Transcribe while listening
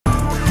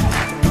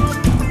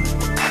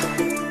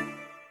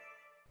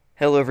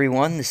Hello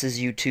everyone, this is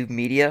YouTube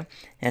Media,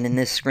 and in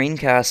this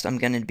screencast I'm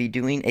going to be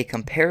doing a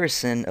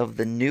comparison of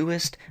the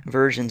newest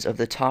versions of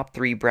the top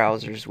 3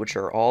 browsers, which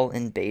are all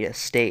in beta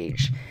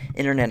stage: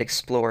 Internet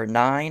Explorer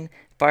 9,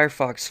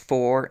 Firefox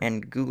 4,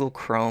 and Google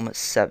Chrome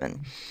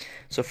 7.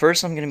 So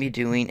first I'm going to be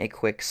doing a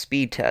quick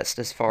speed test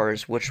as far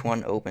as which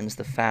one opens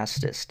the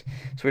fastest.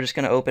 So we're just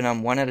going to open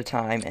them one at a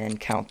time and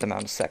count them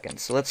out in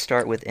seconds. So let's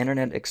start with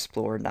Internet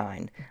Explorer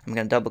 9. I'm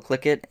going to double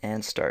click it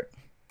and start.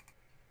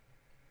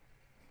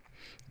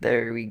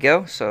 There we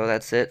go, so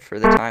that's it for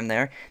the time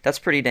there. That's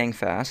pretty dang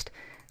fast.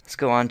 Let's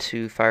go on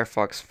to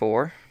Firefox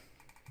 4.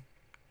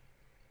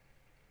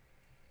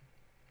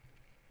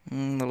 A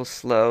little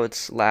slow,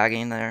 it's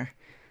lagging there.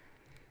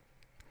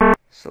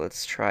 So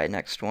let's try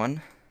next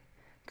one.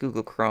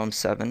 Google Chrome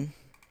 7.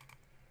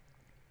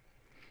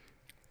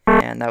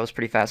 And that was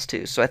pretty fast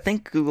too. So I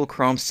think Google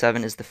Chrome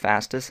 7 is the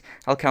fastest.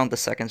 I'll count the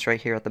seconds right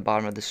here at the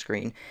bottom of the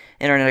screen.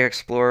 Internet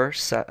Explorer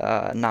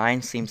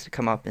 9 seems to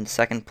come up in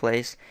second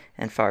place,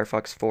 and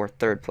Firefox 4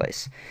 third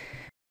place.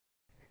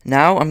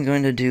 Now I'm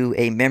going to do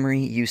a memory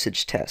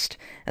usage test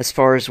as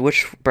far as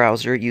which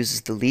browser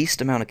uses the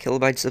least amount of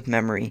kilobytes of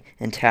memory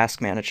in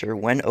Task Manager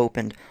when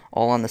opened,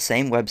 all on the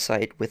same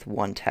website with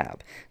one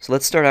tab. So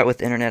let's start out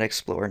with Internet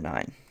Explorer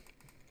 9.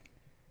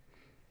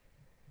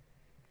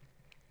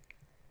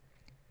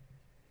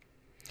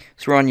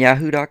 So we're on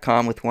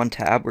yahoo.com with one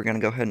tab. We're going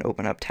to go ahead and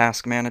open up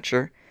Task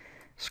Manager,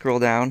 scroll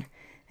down,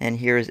 and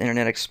here is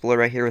Internet Explorer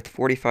right here with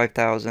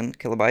 45,000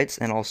 kilobytes,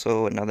 and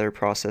also another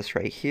process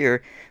right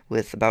here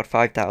with about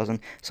 5,000.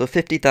 So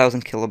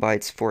 50,000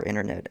 kilobytes for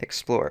Internet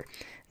Explorer.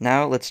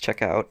 Now let's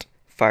check out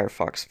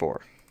Firefox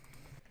 4.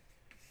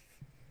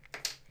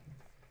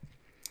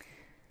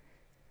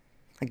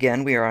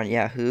 Again, we are on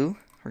Yahoo.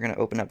 We're going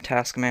to open up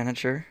Task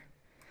Manager.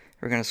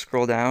 We're going to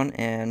scroll down,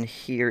 and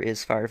here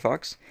is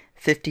Firefox.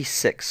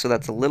 56, so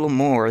that's a little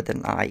more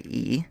than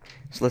IE.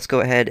 So let's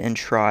go ahead and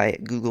try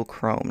Google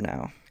Chrome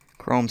now.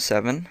 Chrome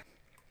 7.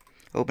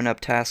 Open up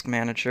Task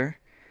Manager.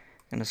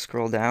 I'm going to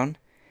scroll down,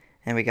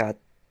 and we got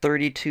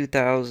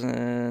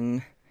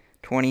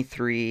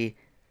 32,023,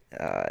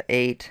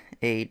 8,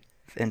 8,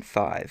 and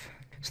 5.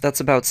 So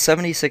that's about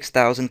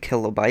 76,000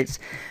 kilobytes.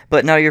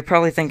 But now you're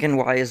probably thinking,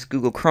 why is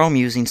Google Chrome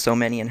using so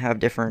many and have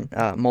different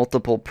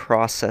multiple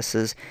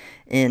processes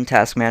in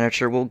Task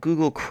Manager? Well,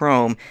 Google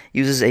Chrome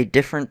uses a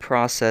different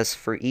process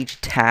for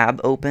each tab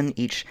open,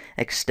 each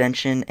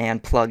extension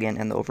and plugin,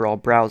 and the overall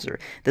browser.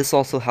 This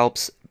also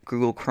helps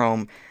Google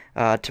Chrome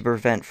to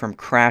prevent from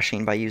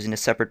crashing by using a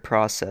separate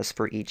process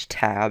for each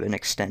tab and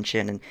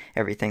extension and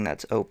everything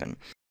that's open.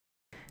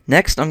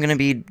 Next, I'm going to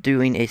be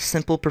doing a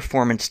simple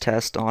performance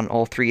test on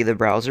all 3 of the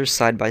browsers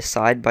side by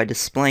side by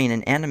displaying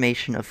an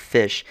animation of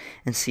fish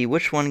and see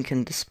which one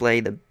can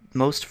display the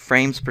most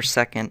frames per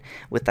second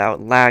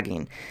without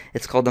lagging.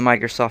 It's called the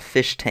Microsoft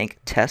Fish Tank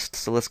test,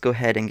 so let's go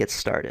ahead and get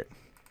started.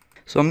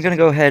 So I'm going to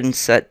go ahead and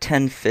set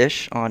 10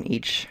 fish on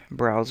each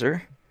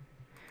browser.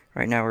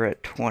 Right now we're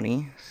at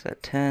 20.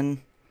 Set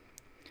 10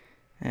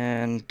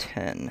 and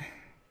 10.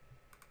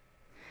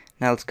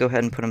 Now let's go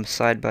ahead and put them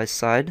side by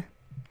side.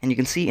 And you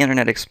can see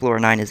Internet Explorer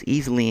 9 is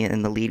easily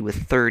in the lead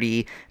with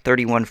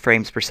 31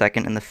 frames per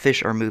second, and the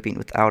fish are moving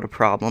without a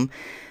problem.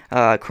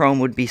 Chrome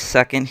would be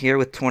second here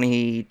with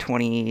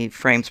 20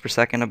 frames per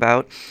second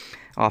about,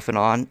 off and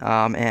on.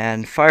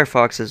 And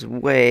Firefox is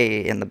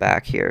way in the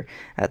back here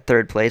at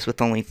third place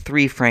with only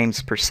 3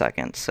 frames per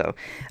second. So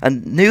a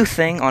new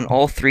thing on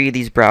all 3 of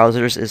these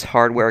browsers is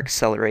hardware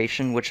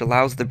acceleration, which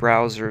allows the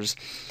browsers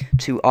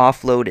to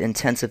offload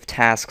intensive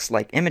tasks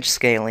like image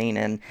scaling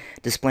and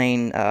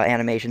displaying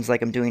animations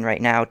like I'm doing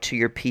right now to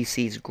your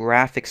PC's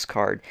graphics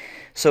card.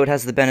 So it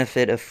has the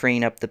benefit of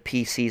freeing up the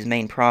PC's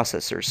main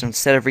processor. So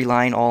instead of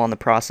relying all on the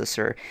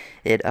processor,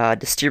 it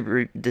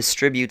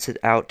distributes it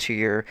out to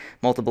your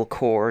multiple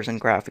cores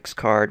and graphics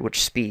card,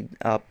 which speed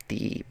up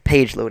the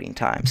page loading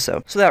time.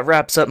 So that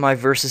wraps up my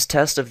Versus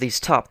test of these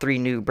top 3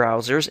 new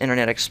browsers: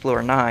 Internet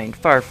Explorer 9,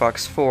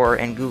 Firefox 4,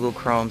 and Google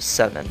Chrome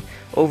 7.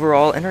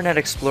 Overall, Internet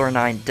Explorer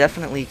 9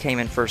 definitely came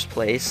in first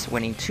place,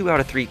 winning 2 out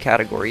of 3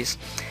 categories.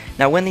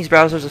 Now, when these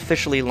browsers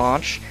officially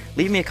launch,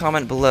 leave me a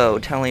comment below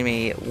telling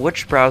me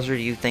which browser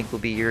do you think will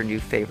be your new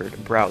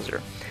favorite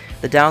browser.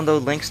 The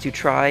download links to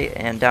try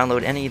and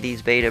download any of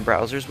these beta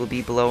browsers will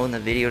be below in the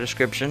video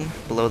description,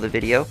 below the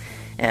video,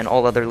 and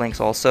all other links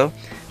also.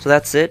 So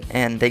that's it,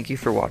 and thank you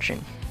for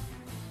watching.